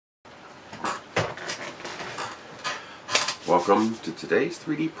Welcome to today's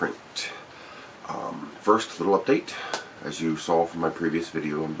 3D print. First, little update. As you saw from my previous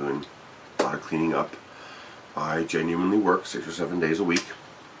video, I'm doing a lot of cleaning up. I genuinely work 6 or 7 days a week.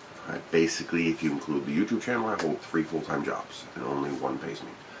 Basically, if you include the YouTube channel, I hold 3 full-time jobs, and only one pays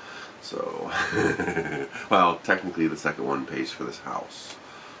me. So, well, technically the second one pays for this house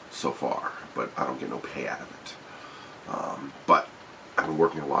so far, but I don't get no pay out of it. But I've been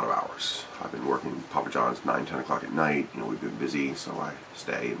working a lot of hours. I've been working Papa John's 9, 10 o'clock at night. You know, we've been busy, so I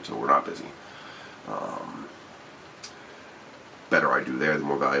stay until we're not busy. Better I do there, the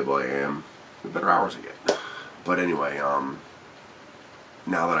more valuable I am, the better hours I get. But anyway,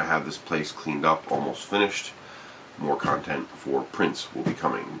 now that I have this place cleaned up, almost finished, more content for prints will be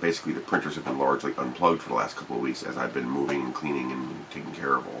coming. Basically, the printers have been largely unplugged for the last couple of weeks as I've been moving and cleaning and taking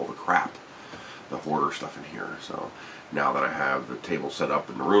care of all the crap, the hoarder stuff in here. So now that I have the table set up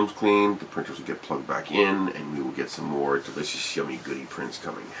and the room's cleaned, the printers will get plugged back in and we will get some more delicious, yummy, goody prints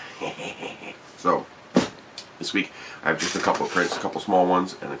coming. So this week I have just a couple of prints, a couple small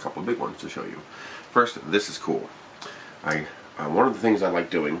ones and a couple of big ones to show you. First, this is cool. One of the things I like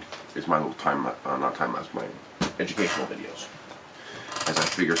doing is my little not time lapse, my educational videos. As I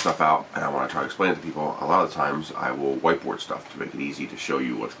figure stuff out and I want to try to explain it to people, a lot of times I will whiteboard stuff to make it easy to show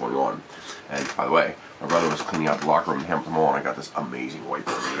you what's going on. And by the way, my brother was cleaning out the locker room in Hampton Mall and I got this amazing whiteboard.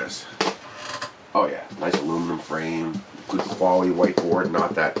 Look at this. Oh yeah, nice aluminum frame, good quality whiteboard,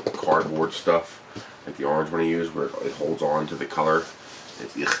 not that cardboard stuff like the orange one I use where it holds on to the color.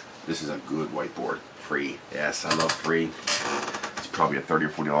 This is a good whiteboard. Free. Yes, I love free. It's probably a $30 or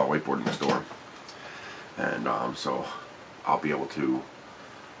 $40 whiteboard in the store. And so I'll be able to,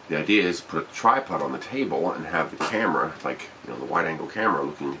 the idea is put a tripod on the table and have the camera, like, you know, the wide angle camera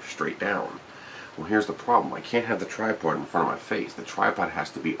looking straight down. Well, here's the problem. I can't have the tripod in front of my face. The tripod has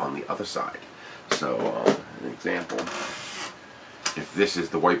to be on the other side. So, an example, if this is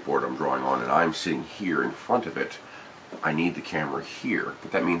the whiteboard I'm drawing on and I'm sitting here in front of it, I need the camera here,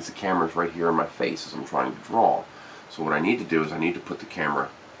 but that means the camera's right here in my face as I'm trying to draw. So what I need to do is I need to put the camera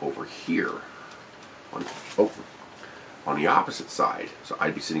over here, on the opposite side. So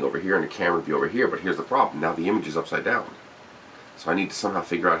I'd be sitting over here and the camera would be over here, but here's the problem. Now the image is upside down. So I need to somehow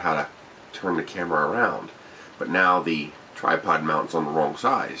figure out how to turn the camera around. But now the tripod mounts on the wrong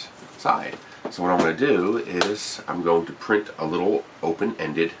side. So what I'm going to do is I'm going to print a little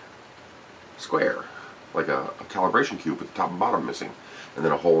open-ended square, like a calibration cube with the top and bottom missing, and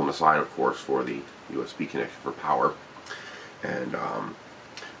then a hole in the side, of course, for the USB connection for power. And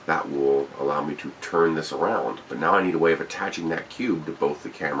that will allow me to turn this around. But now I need a way of attaching that cube to both the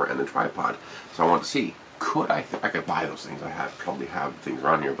camera and the tripod. So I want to see, I could buy those things. I probably have things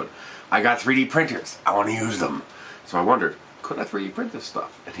around here, but I got 3D printers. I want to use them. So I wondered, could I 3D print this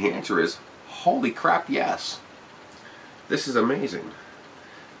stuff? And the answer is, holy crap, yes. This is amazing.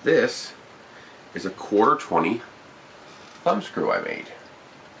 This is a 1/4-20 thumb screw I made.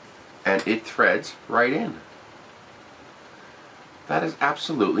 And it threads right in. That is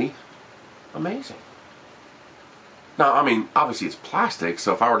absolutely amazing. Now, I mean, obviously it's plastic,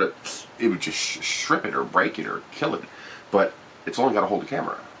 so if I were to, it would just strip it or break it or kill it. But it's only got to hold the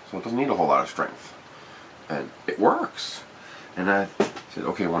camera, so it doesn't need a whole lot of strength. And it works. And I said,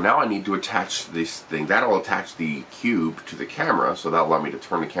 okay, well now I need to attach this thing. That'll attach the cube to the camera, so that'll allow me to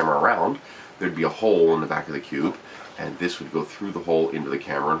turn the camera around. There'd be a hole in the back of the cube, and this would go through the hole into the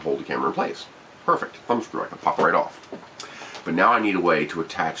camera and hold the camera in place. Perfect. Thumb screw. I can pop right off. But now I need a way to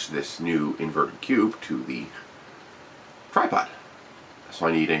attach this new inverted cube to the tripod. So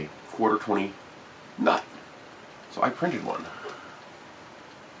I need a 1/4-20 nut. So I printed one.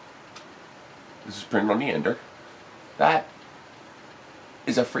 This is printed on the ender. That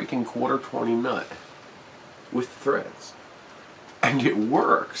is a freaking 1/4-20 nut with threads. And it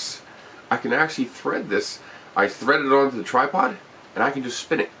works. I can actually thread this. I thread it onto the tripod and I can just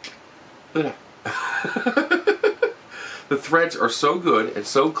spin it. Look at that. The threads are so good and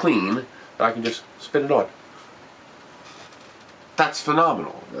so clean that I can just spin it on. That's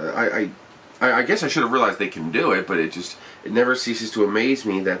phenomenal. I guess I should have realized they can do it, but it never ceases to amaze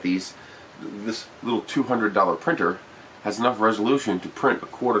me that this little $200 printer has enough resolution to print a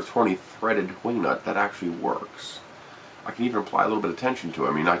 1/4-20 threaded wing nut that actually works. I can even apply a little bit of tension to it.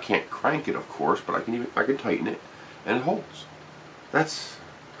 I mean, I can't crank it, of course, but I can tighten it, and it holds. That's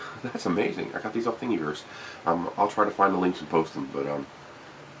amazing. I got these off Thingiverse. I'll try to find the links and post them, but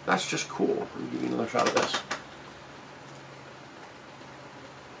that's just cool. Let me give you another shot of this.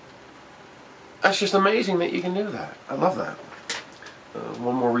 That's just amazing that you can do that. I love that.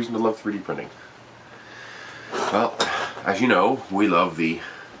 One more reason to love 3D printing. Well, as you know, we love the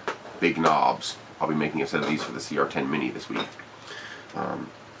big knobs. I'll be making a set of these for the CR10 Mini this week.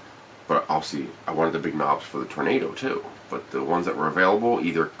 But I'll see. I wanted the big knobs for the Tornado too, but the ones that were available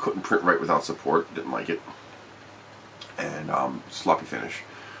either couldn't print right without support, didn't like it, and sloppy finish,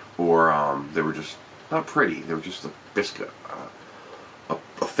 or they were just not pretty. They were just a biscuit, a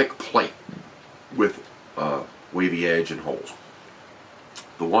thick plate with wavy edge and holes.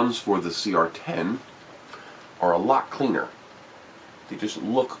 The ones for the CR10 are a lot cleaner. They just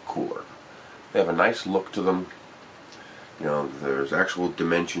look cooler. They have a nice look to them. You know, there's actual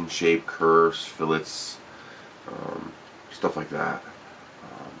dimension, shape, curves, fillets, stuff like that,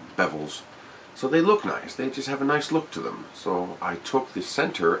 bevels. So they look nice. They just have a nice look to them. So I took the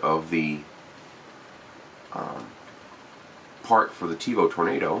center of the part for the Tevo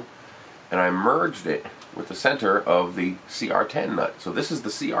Tornado and I merged it with the center of the CR10 nut. So this is the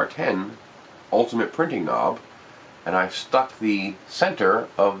CR10 Ultimate Printing Knob, and I stuck the center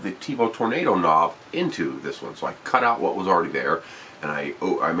of the Tevo Tornado knob into this one. So I cut out what was already there, and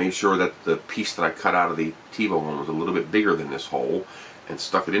I made sure that the piece that I cut out of the Tevo one was a little bit bigger than this hole, and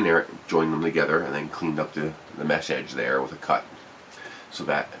stuck it in there, joined them together, and then cleaned up the mesh edge there with a cut. So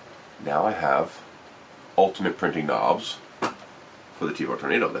that now I have ultimate printing knobs for the Tevo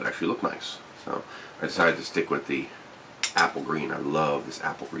Tornado that actually look nice. So I decided to stick with the apple green. I love this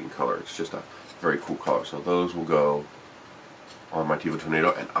apple green color. It's just a very cool color. So those will go on my Tevo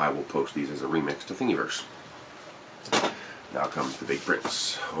Tornado, and I will post these as a remix to Thingiverse. Now comes the big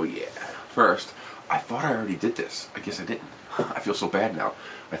prints. Oh yeah. First, I thought I already did this. I guess I didn't. I feel so bad now.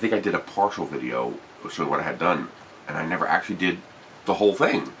 I think I did a partial video showing what I had done, and I never actually did the whole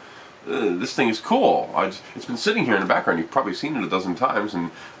thing. This thing is cool. It's been sitting here in the background. You've probably seen it a dozen times,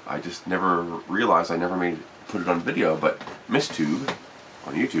 and I just never realized I never put it on video. But MissTube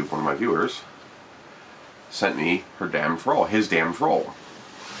on YouTube, one of my viewers, sent me her damn troll, his damn troll.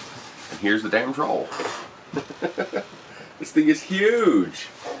 And here's the damn troll. This thing is huge.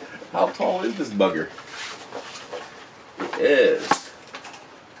 How tall is this bugger? It is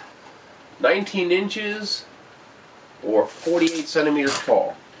 19 inches or 48 centimeters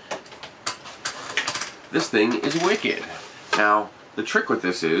tall. This thing is wicked. Now, the trick with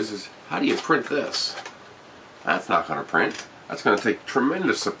this is how do you print this? That's not going to print. That's going to take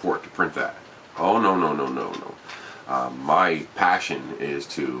tremendous support to print that. Oh, no, no, no, no, no. My passion is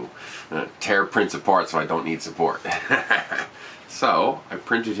to tear prints apart so I don't need support. So, I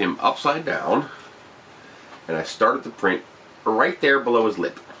printed him upside down, and I started the print right there below his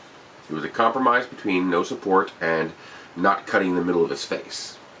lip. It was a compromise between no support and not cutting the middle of his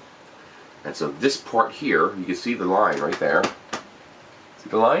face. And so this part here, you can see the line right there. See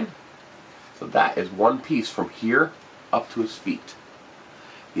the line? So that is one piece from here up to his feet.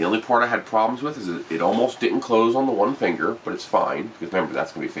 The only part I had problems with is it almost didn't close on the one finger, but it's fine, because remember,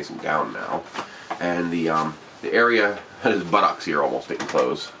 that's going to be facing down now. And the area at his buttocks here almost didn't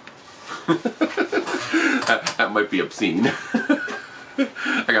close. that might be obscene.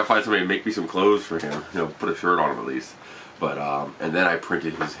 I gotta find somebody to make me some clothes for him. You know, put a shirt on him at least. But and then I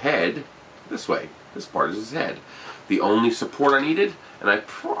printed his head this way. This part is his head. The only support I needed, and I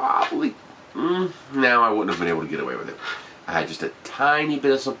probably now I wouldn't have been able to get away with it. I had just a tiny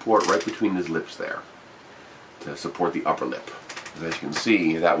bit of support right between his lips there to support the upper lip. As you can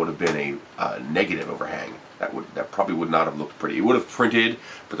see, that would have been a negative overhang. That probably would not have looked pretty. It would have printed,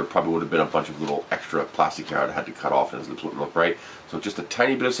 but there probably would have been a bunch of little extra plastic hair I had to cut off, and his lips wouldn't look right. So just a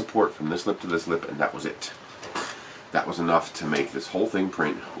tiny bit of support from this lip to this lip, and that was it. That was enough to make this whole thing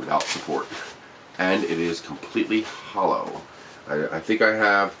print without support. And it is completely hollow. I think I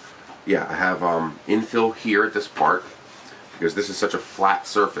have, yeah, I have infill here at this part, because this is such a flat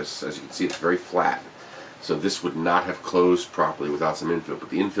surface. As you can see, it's very flat. So this would not have closed properly without some infill,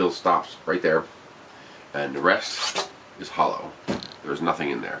 but the infill stops right there, and the rest is hollow. There's nothing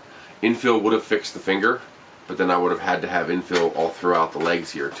in there. Infill would have fixed the finger, but then I would have had to have infill all throughout the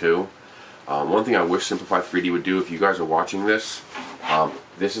legs here too. One thing I wish Simplified 3D would do, if you guys are watching this,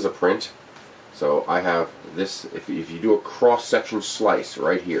 this is a print. So I have this, if you do a cross-section slice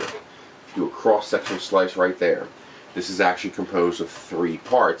right here, if you do a cross-section slice right there, this is actually composed of 3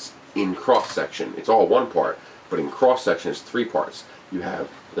 parts in cross-section. It's all one part, but in cross-section it's 3 parts. You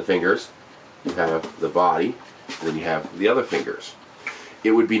have the fingers, you have the body, and then you have the other fingers.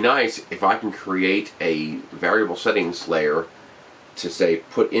 It would be nice if I can create a variable settings layer to say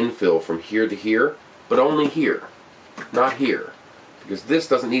put infill from here to here, but only here, not here. Because this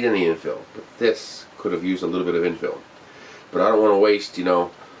doesn't need any infill, but this could have used a little bit of infill. But I don't want to waste,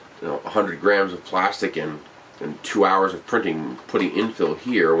 100 grams of plastic and 2 hours of printing, putting infill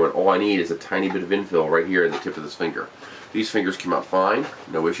here, when all I need is a tiny bit of infill right here in the tip of this finger. These fingers came out fine,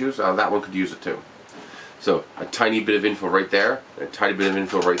 no issues. That one could use it too. So a tiny bit of infill right there, and a tiny bit of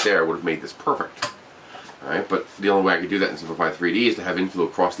infill right there would have made this perfect. Alright, but the only way I could do that in Simplify 3D is to have infill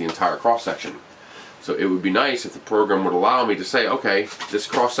across the entire cross section. So it would be nice if the program would allow me to say, okay, this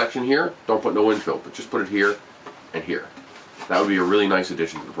cross section here, don't put no infill, but just put it here and here. That would be a really nice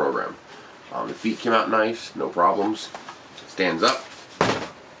addition to the program. The feet came out nice, no problems. It stands up,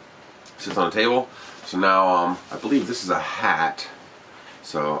 sits on a table. So now I believe this is a hat.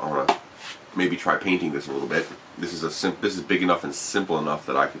 So I want to maybe try painting this a little bit. This is big enough and simple enough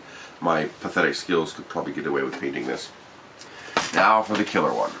that my pathetic skills could probably get away with painting this. Now for the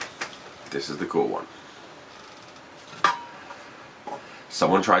killer one. This is the cool one.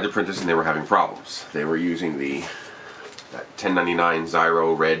 Someone tried to print this and they were having problems. They were using that 1099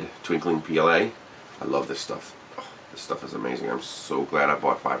 Ziro Red Twinkling PLA. I love this stuff. Oh, this stuff is amazing. I'm so glad I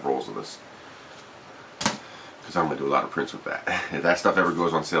bought 5 rolls of this, because I'm going to do a lot of prints with that. If that stuff ever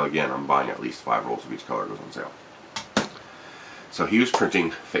goes on sale again, I'm buying at least 5 rolls of each color goes on sale. So he was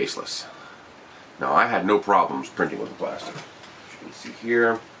printing Faceless. Now I had no problems printing with the plastic. As you can see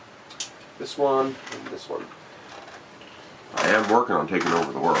here, this one and this one. I am working on taking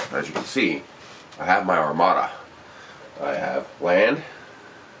over the world. As you can see, I have my armada. I have land,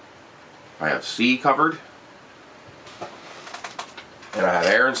 I have sea covered, and I have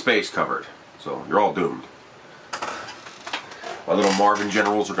air and space covered. So you're all doomed. My little Marvin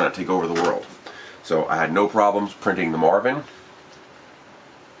generals are going to take over the world. So I had no problems printing the Marvin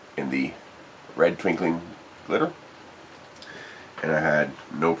in the red twinkling glitter, and I had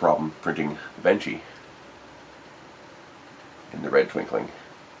no problem printing the Benchy in the red twinkling.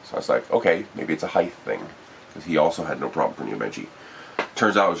 So I was like, okay, maybe it's a height thing, because he also had no problem printing a Benchy.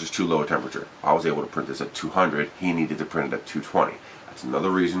 Turns out it was just too low a temperature. I was able to print this at 200, he needed to print it at 220. That's another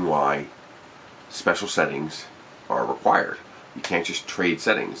reason why special settings are required. You can't just trade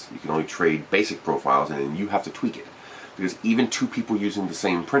settings. You can only trade basic profiles, and then you have to tweak it. Because even 2 people using the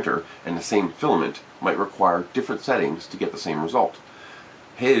same printer and the same filament might require different settings to get the same result.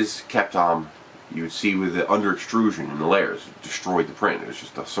 His kept you would see with the under extrusion in the layers, it destroyed the print. It was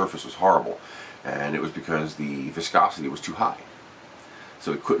just, the surface was horrible, and it was because the viscosity was too high,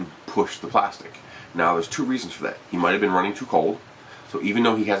 so it couldn't push the plastic. Now there's 2 reasons for that. He might have been running too cold. So even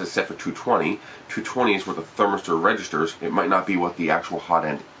though he has it set for 220, 220 is where the thermistor registers. It might not be what the actual hot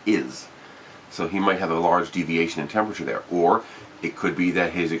end is. So he might have a large deviation in temperature there. Or it could be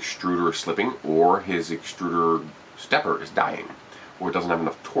that his extruder is slipping, or his extruder stepper is dying, or it doesn't have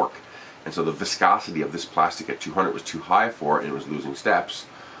enough torque. And so the viscosity of this plastic at 200 was too high for it, and it was losing steps,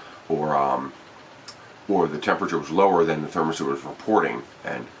 or the temperature was lower than the thermistor was reporting,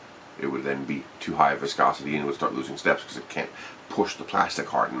 and it would then be too high of viscosity and it would start losing steps because it can't push the plastic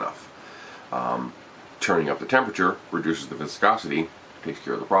hard enough. Turning up the temperature reduces the viscosity, takes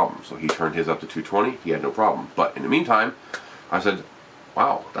care of the problem. So he turned his up to 220, he had no problem. But in the meantime, I said,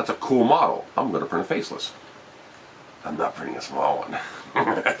 wow, that's a cool model. I'm going to print a Faceless. I'm not printing a small one.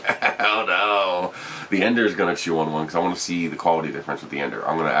 Oh no. The ender is going to chew on one because I want to see the quality difference with the ender.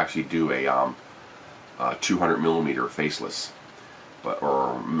 I'm going to actually do a 200mm Faceless.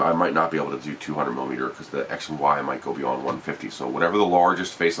 Or I might not be able to do 200mm because the X and Y might go beyond 150. So whatever the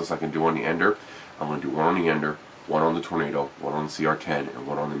largest Faceless I can do on the ender, I'm going to do one on the ender, one on the Tornado, one on the CR10, and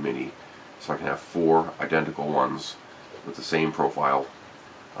one on the Mini. So I can have 4 identical ones with the same profile.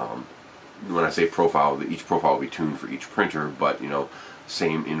 When I say profile, each profile will be tuned for each printer, but you know,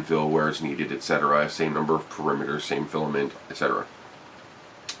 same infill where it's needed, etc. Same number of perimeters, same filament, etc.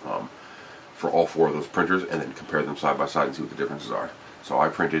 For all 4 of those printers, and then compare them side by side and see what the differences are. So I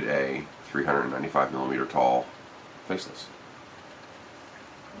printed a 395mm tall Faceless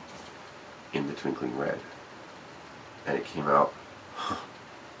in the Twinkling Red, and it came out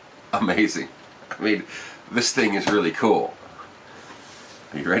amazing. I mean, this thing is really cool.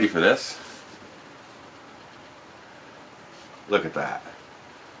 Are you ready for this? Look at that.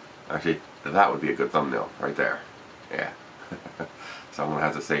 Actually, that would be a good thumbnail right there. Yeah. So I'm going to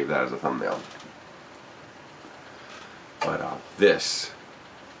have to save that as a thumbnail. But this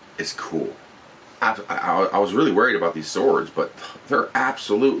is cool. I was really worried about these swords, but they're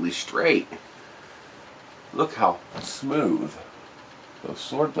absolutely straight. Look how smooth those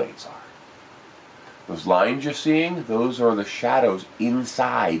sword blades are. Those lines you're seeing, those are the shadows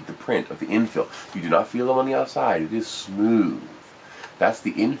inside the print of the infill. You do not feel them on the outside. It is smooth. That's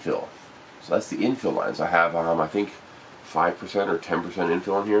the infill. So that's the infill lines. I have, I think, 5% or 10%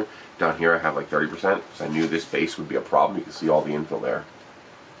 infill in here. Down here I have like 30% because I knew this base would be a problem. You can see all the infill there.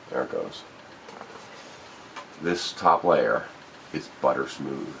 There it goes. This top layer is butter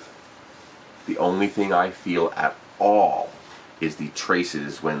smooth. The only thing I feel at all is the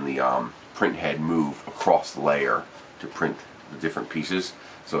traces when the print head move across the layer to print the different pieces.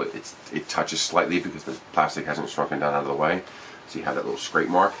 So it touches slightly because the plastic hasn't shrunken down out of the way. So you have that little scrape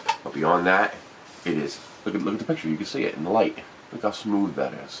mark. But beyond that, it is, look at the picture, you can see it in the light. Look how smooth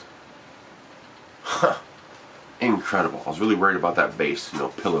that is. Incredible. I was really worried about that base, you know,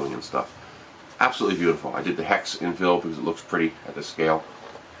 pillowing and stuff. Absolutely beautiful. I did the hex infill because it looks pretty at this scale.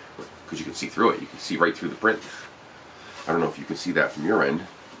 Because you can see through it. You can see right through the print. I don't know if you can see that from your end.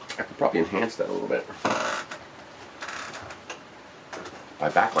 I could probably enhance that a little bit by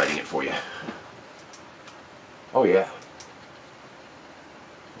backlighting it for you. Oh yeah.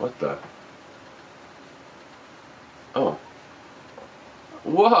 What the? Oh.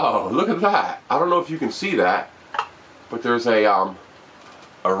 Whoa, look at that. I don't know if you can see that, but there's a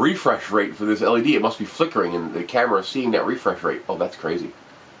refresh rate for this LED. It must be flickering and the camera is seeing that refresh rate. Oh, that's crazy.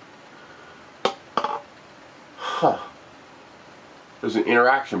 Huh. There's an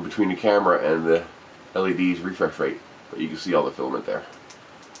interaction between the camera and the LED's refresh rate, but you can see all the filament there.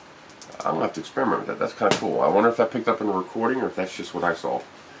 I'm gonna have to experiment with that. That's kind of cool. I wonder if that picked up in the recording or if that's just what I saw.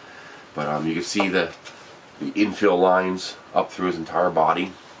 But you can see the infill lines up through his entire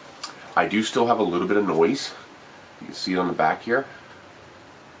body. I do still have a little bit of noise. You can see it on the back here.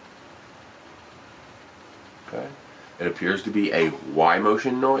 Okay. It appears to be a Y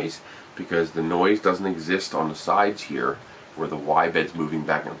motion noise because the noise doesn't exist on the sides here where the Y bed's moving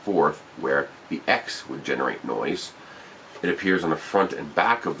back and forth, where the X would generate noise. It appears on the front and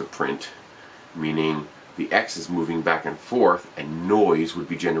back of the print, meaning the X is moving back and forth and noise would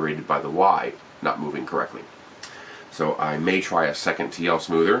be generated by the Y not moving correctly. So I may try a second TL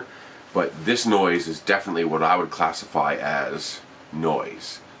smoother, but this noise is definitely what I would classify as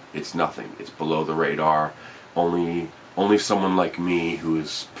noise. It's nothing. It's below the radar. Only someone like me who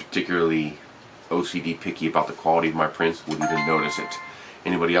is particularly OCD picky about the quality of my prints would even notice it.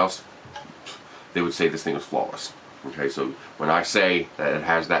 Anybody else, they would say this thing was flawless. Okay, so when I say that it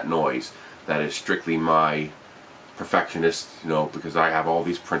has that noise, that is strictly my perfectionist, you know, because I have all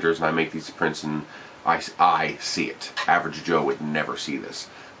these printers and I make these prints and I see it. Average Joe would never see this,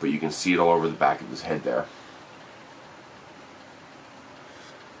 but you can see it all over the back of his head there.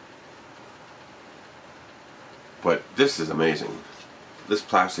 But this is amazing. This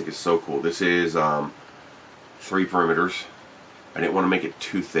plastic is so cool. This is 3 perimeters. I didn't want to make it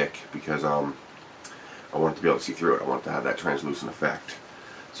too thick because I want it to be able to see through it. I want it to have that translucent effect.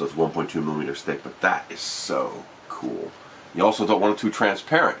 So it's 1.2 millimeters thick, but that is so cool. You also don't want it too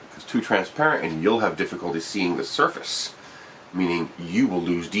transparent, because too transparent and you'll have difficulty seeing the surface, meaning you will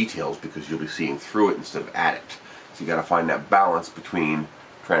lose details because you'll be seeing through it instead of at it. So you got to find that balance between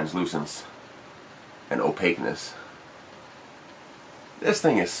translucence and opaqueness. This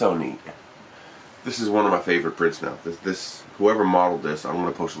thing is so neat. This is one of my favorite prints now. Whoever modeled this, I'm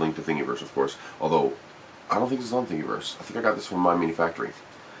going to post a link to Thingiverse, of course. Although I don't think this is on Thingiverse. I think I got this from my manufacturing.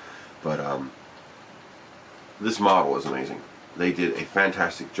 But this model is amazing. They did a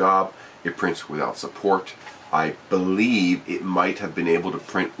fantastic job. It prints without support. I believe it might have been able to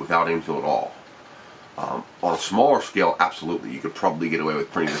print without infill at all. On a smaller scale, absolutely. You could probably get away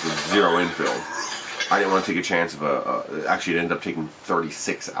with printing this with 0 infill. I didn't want to take a chance of actually it ended up taking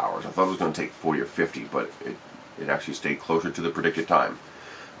 36 hours. I thought it was going to take 40 or 50, but it actually stayed closer to the predicted time.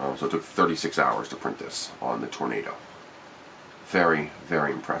 So it took 36 hours to print this on the Tornado. Very,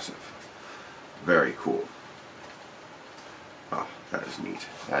 very impressive. Very cool. Oh, that is neat.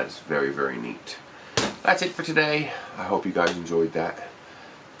 That is very, very neat. That's it for today. I hope you guys enjoyed that.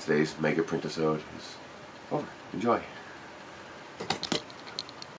 Today's Mega Printesode is over. Enjoy.